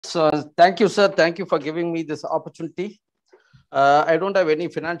So thank you, sir. Thank you for giving me this opportunity. I don't have any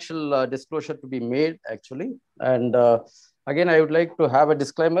financial disclosure to be made, actually. And again, I would like to have a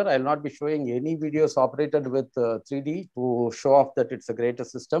disclaimer. I'll not be showing any videos operated with 3D to show off that it's a greater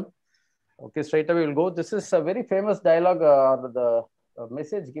system. Okay, straight away we'll go. This is a very famous dialogue, the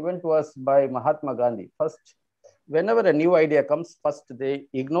message given to us by Mahatma Gandhi. First, whenever a new idea comes, first they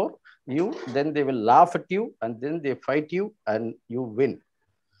ignore you, then they will laugh at you, and then they fight you, and you win.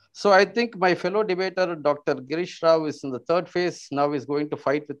 So I think my fellow debater, Dr. Girish Rao, is in the third phase. Now is going to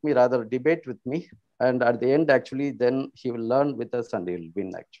fight with me, rather debate with me. And at the end, actually, then he will learn with us and he'll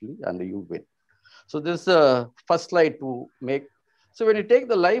win, actually, and you win. So this is the first slide to make. So when you take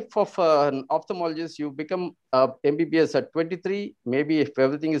the life of an ophthalmologist, you become MBBS at 23, maybe if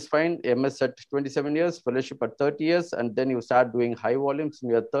everything is fine, MS at 27 years, fellowship at 30 years, and then you start doing high volumes in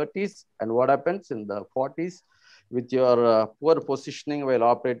your 30s. And what happens in the 40s? With your poor positioning while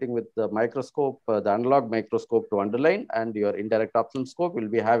operating with the microscope, the analog microscope to underline, and your indirect ophthalmoscope, will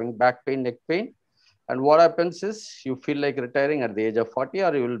be having back pain, neck pain. And what happens is you feel like retiring at the age of 40,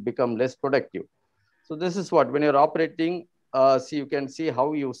 or you will become less productive. So this is what, when you're operating, see, you can see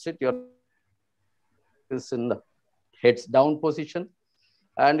how you sit your is in the heads down position.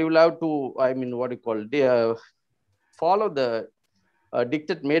 And you will have to, I mean, what you call, follow the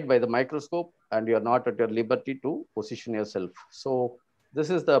dictate made by the microscope, and you are not at your liberty to position yourself. So this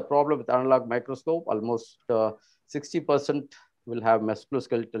is the problem with analog microscope. Almost 60% will have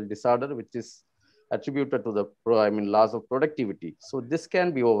musculoskeletal disorder, which is attributed to the loss of productivity. So this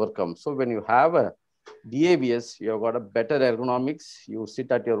can be overcome. So when you have a DABS, you have got a better ergonomics. You sit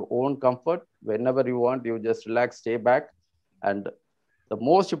at your own comfort. Whenever you want, you just relax, stay back. And the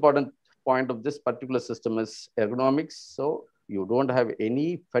most important point of this particular system is ergonomics. So you don't have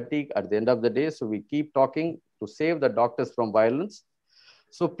any fatigue at the end of the day. So we keep talking to save the doctors from violence.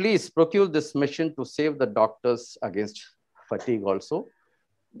 So please procure this machine to save the doctors against fatigue also.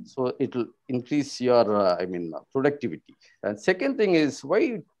 So it will increase your, productivity. And second thing is,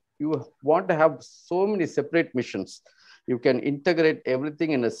 why you want to have so many separate missions? You can integrate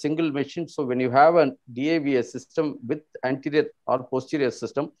everything in a single machine. So when you have a DAVS system with anterior or posterior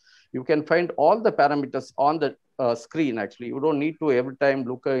system, you can find all the parameters on the screen. Actually, you don't need to every time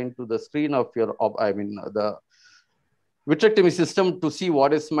look into the screen of your, the vitrectomy system to see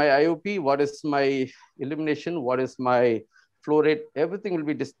what is my IOP, what is my illumination, what is my flow rate. Everything will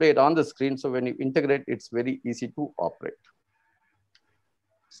be displayed on the screen. So when you integrate, it's very easy to operate.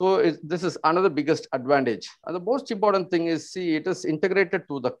 So this is another biggest advantage. And the most important thing is, see, it is integrated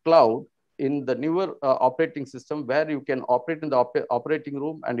to the cloud in the newer operating system, where you can operate in the operating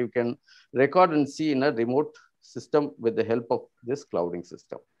room, and you can record and see in a remote system with the help of this clouding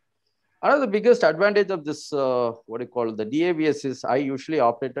system. Another biggest advantage of this, the DAVS is I usually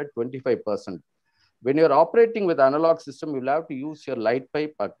operate at 25%. When you're operating with analog system, you'll have to use your light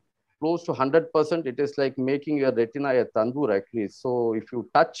pipe at close to 100%. It is like making your retina a tandoor, actually. So if you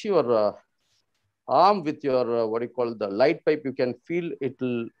touch your arm with your, the light pipe, you can feel it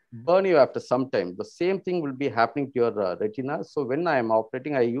will burn you after some time. The same thing will be happening to your retina. So when I am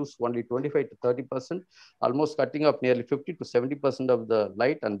operating, I use only 25 to 30%, almost cutting off nearly 50 to 70% of the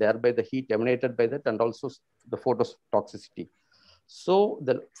light, and thereby the heat emanated by that, and also the phototoxicity. So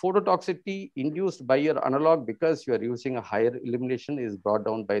the phototoxicity induced by your analog, because you are using a higher illumination, is brought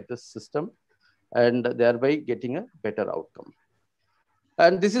down by this system, and thereby getting a better outcome.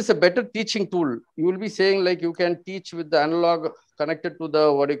 And this is a better teaching tool. You will be saying, like, you can teach with the analog connected to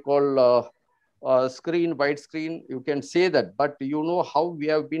the screen, wide screen. You can say that, but you know how we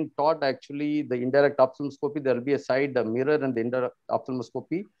have been taught, actually, the indirect ophthalmoscopy. There will be a side, a mirror, and the indirect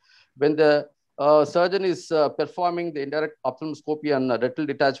ophthalmoscopy. When the surgeon is performing the indirect ophthalmoscopy and retinal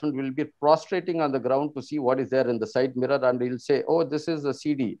detachment, will be prostrating on the ground to see what is there in the side mirror, and he'll say, oh, this is the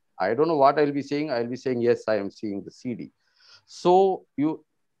CD. I don't know what I'll be saying. I'll be saying, yes, I am seeing the CD. So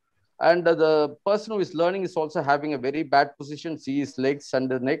the person who is learning is also having a very bad position, see his legs and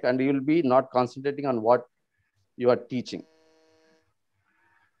the neck, and you will be not concentrating on what you are teaching.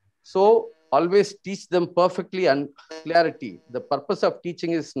 So always teach them perfectly and clarity. The purpose of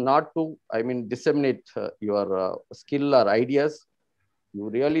teaching is not to, disseminate your skill or ideas. You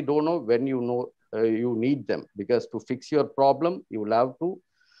really don't know when you know you need them, because to fix your problem, you will have to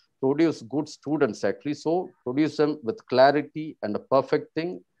produce good students, actually. So produce them with clarity and a perfect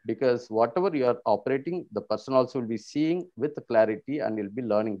thing, because whatever you are operating, the person also will be seeing with clarity, and will be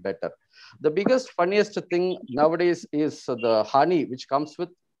learning better. The biggest, funniest thing nowadays is the honey, which comes with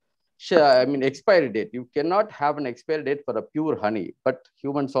expiry date. You cannot have an expiry date for a pure honey, but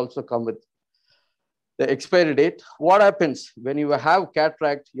humans also come with the expiry date. What happens when you have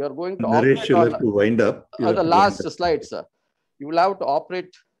cataract? You're going to Naresh, you'll have to wind up. The last slide, sir. You will have to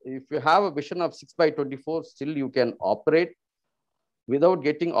operate. If you have a vision of 6/24, still you can operate. Without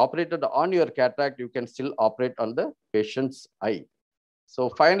getting operated on your cataract, you can still operate on the patient's eye. So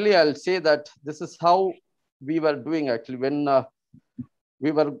finally, I'll say that this is how we were doing actually when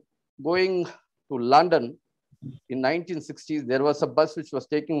we were going to London in 1960s. There was a bus which was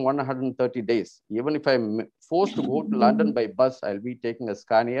taking 130 days. Even if I'm forced to go to London by bus, I'll be taking a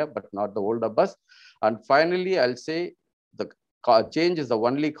Scania, but not the older bus. And finally, I'll say the change is the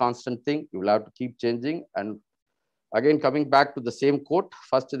only constant thing. You will have to keep changing. And again, coming back to the same quote,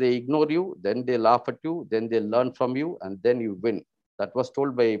 first they ignore you, then they laugh at you, then they learn from you, and then you win. That was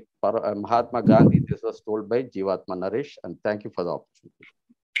told by Mahatma Gandhi. This was told by Jeevatma Naresh. And thank you for the opportunity.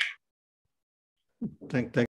 Thank